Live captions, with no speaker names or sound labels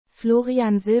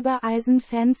Florian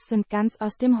Silbereisen-Fans sind ganz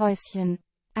aus dem Häuschen.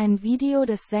 Ein Video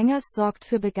des Sängers sorgt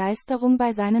für Begeisterung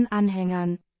bei seinen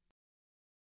Anhängern.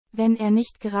 Wenn er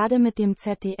nicht gerade mit dem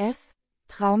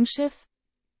ZDF-Traumschiff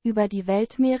über die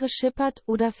Weltmeere schippert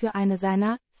oder für eine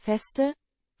seiner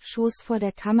Feste-Shows vor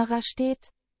der Kamera steht,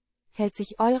 hält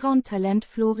sich Allround-Talent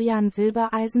Florian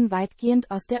Silbereisen weitgehend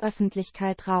aus der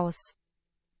Öffentlichkeit raus.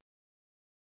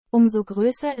 Umso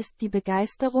größer ist die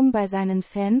Begeisterung bei seinen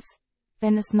Fans,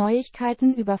 wenn es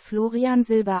Neuigkeiten über Florian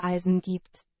Silbereisen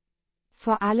gibt.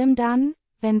 Vor allem dann,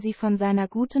 wenn sie von seiner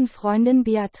guten Freundin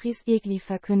Beatrice Egli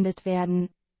verkündet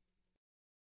werden.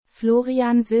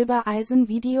 Florian Silbereisen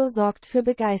Video sorgt für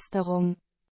Begeisterung.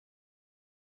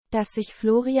 Dass sich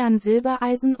Florian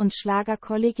Silbereisen und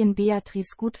Schlagerkollegin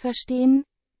Beatrice gut verstehen,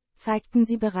 zeigten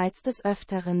sie bereits des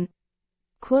Öfteren.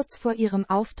 Kurz vor ihrem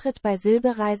Auftritt bei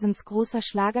Silbereisens großer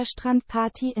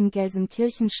Schlagerstrandparty in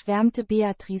Gelsenkirchen schwärmte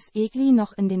Beatrice Egli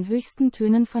noch in den höchsten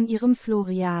Tönen von ihrem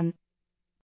Florian.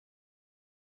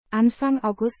 Anfang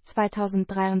August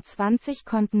 2023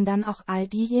 konnten dann auch all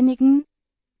diejenigen,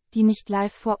 die nicht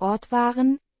live vor Ort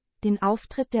waren, den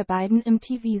Auftritt der beiden im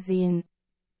TV sehen.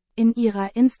 In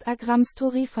ihrer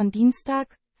Instagram-Story von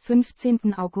Dienstag,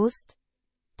 15. August,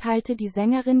 teilte die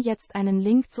Sängerin jetzt einen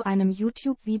Link zu einem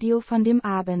YouTube-Video von dem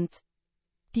Abend.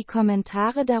 Die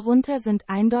Kommentare darunter sind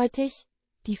eindeutig: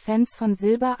 Die Fans von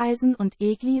Silbereisen und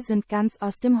Egli sind ganz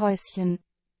aus dem Häuschen.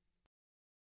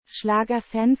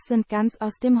 Schlagerfans sind ganz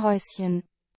aus dem Häuschen.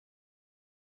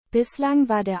 Bislang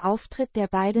war der Auftritt der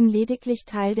beiden lediglich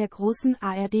Teil der großen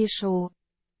ARD-Show.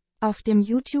 Auf dem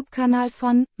YouTube-Kanal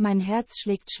von Mein Herz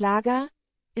schlägt Schlager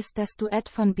ist das Duett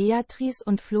von Beatrice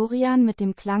und Florian mit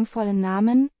dem klangvollen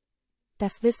Namen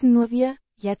Das wissen nur wir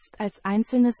jetzt als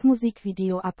einzelnes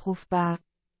Musikvideo abrufbar.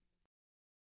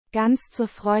 Ganz zur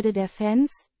Freude der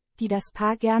Fans, die das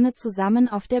Paar gerne zusammen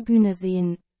auf der Bühne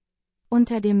sehen.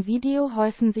 Unter dem Video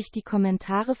häufen sich die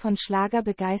Kommentare von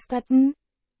Schlagerbegeisterten,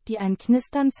 die ein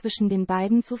Knistern zwischen den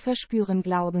beiden zu verspüren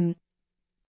glauben.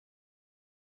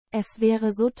 Es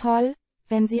wäre so toll,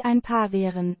 wenn sie ein Paar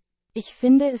wären. Ich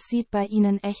finde, es sieht bei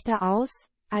ihnen echter aus,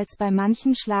 als bei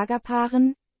manchen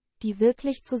Schlagerpaaren, die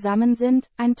wirklich zusammen sind.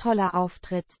 Ein toller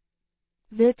Auftritt.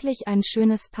 Wirklich ein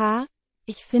schönes Paar,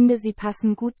 ich finde, sie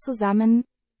passen gut zusammen.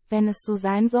 Wenn es so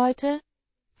sein sollte,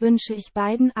 wünsche ich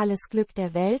beiden alles Glück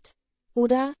der Welt.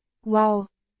 Oder, wow,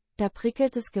 da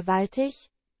prickelt es gewaltig,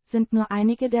 sind nur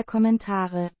einige der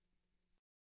Kommentare.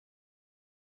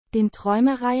 Den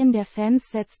Träumereien der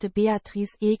Fans setzte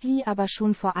Beatrice Egli aber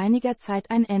schon vor einiger Zeit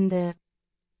ein Ende.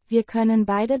 Wir können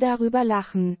beide darüber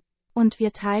lachen. Und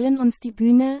wir teilen uns die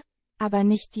Bühne, aber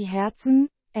nicht die Herzen,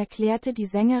 erklärte die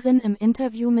Sängerin im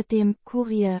Interview mit dem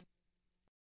Kurier.